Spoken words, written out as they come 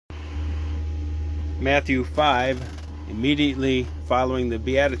Matthew 5, immediately following the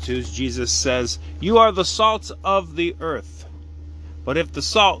Beatitudes, Jesus says, "You are the salt of the earth. But if the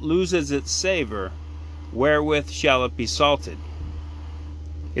salt loses its savor, wherewith shall it be salted?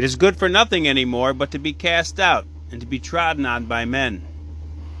 It is good for nothing any more but to be cast out and to be trodden on by men.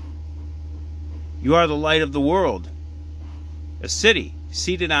 You are the light of the world. A city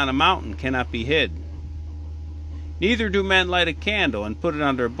seated on a mountain cannot be hid. Neither do men light a candle and put it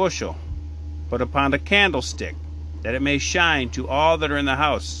under a bushel, but upon a candlestick, that it may shine to all that are in the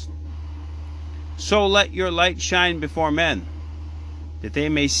house. So let your light shine before men, that they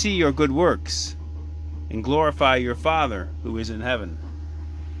may see your good works, and glorify your Father who is in heaven."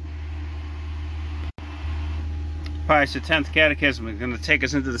 Pius, the 10th Catechism is going to take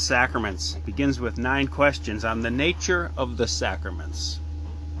us into the sacraments. It begins with 9 questions on the nature of the sacraments.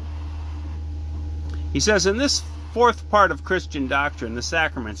 He says, in this 4th part of Christian doctrine, the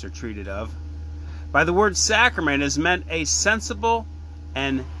sacraments are treated of. By the word sacrament is meant a sensible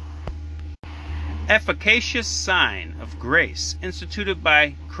and efficacious sign of grace instituted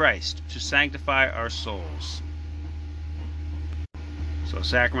by Christ to sanctify our souls. So a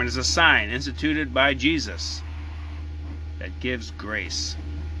sacrament is a sign instituted by Jesus that gives grace.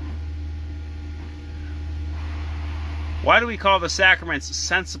 Why do we call the sacraments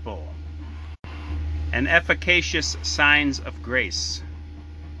sensible and efficacious signs of grace?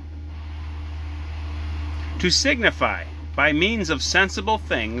 To signify, by means of sensible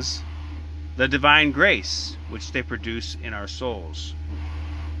things, the divine grace which they produce in our souls.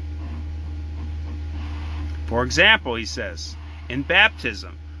 For example, he says, in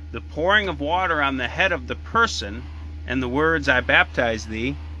baptism, the pouring of water on the head of the person and the words, "I baptize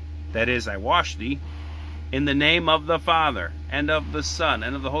thee," that is, I wash thee, in the name of the Father, and of the Son,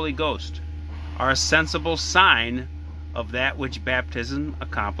 and of the Holy Ghost, are a sensible sign of that which baptism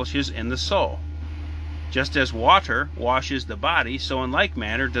accomplishes in the soul. Just as water washes the body, so in like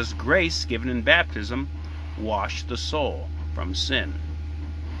manner does grace given in baptism wash the soul from sin.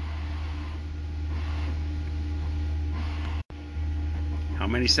 How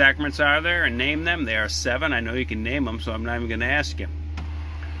many sacraments are there? And name them. There are 7. I know you can name them, so I'm not even going to ask you.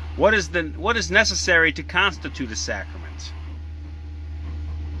 What is necessary to constitute a sacrament?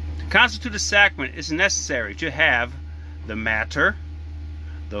 To constitute a sacrament, it is necessary to have the matter,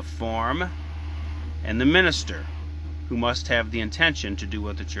 the form, and the minister, who must have the intention to do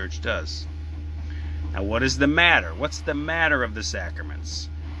what the Church does. Now, what is the matter? What's the matter of the sacraments?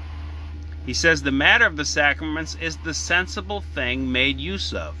 He says the matter of the sacraments is the sensible thing made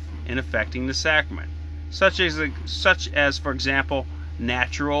use of in effecting the sacrament, such as, for example,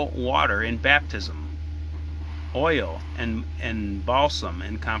 natural water in baptism, oil and balsam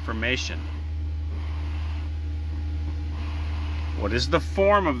in confirmation. What is the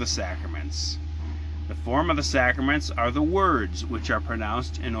form of the sacraments? The form of the sacraments are the words which are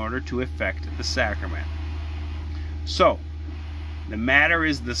pronounced in order to effect the sacrament. So, the matter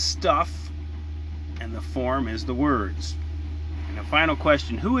is the stuff, and the form is the words. And a final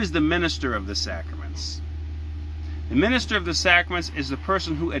question, who is the minister of the sacraments? The minister of the sacraments is the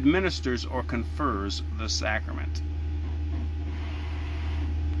person who administers or confers the sacrament.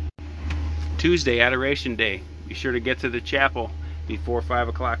 Tuesday, Adoration Day. Be sure to get to the chapel before 5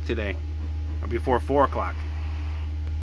 o'clock today, or before 4 o'clock.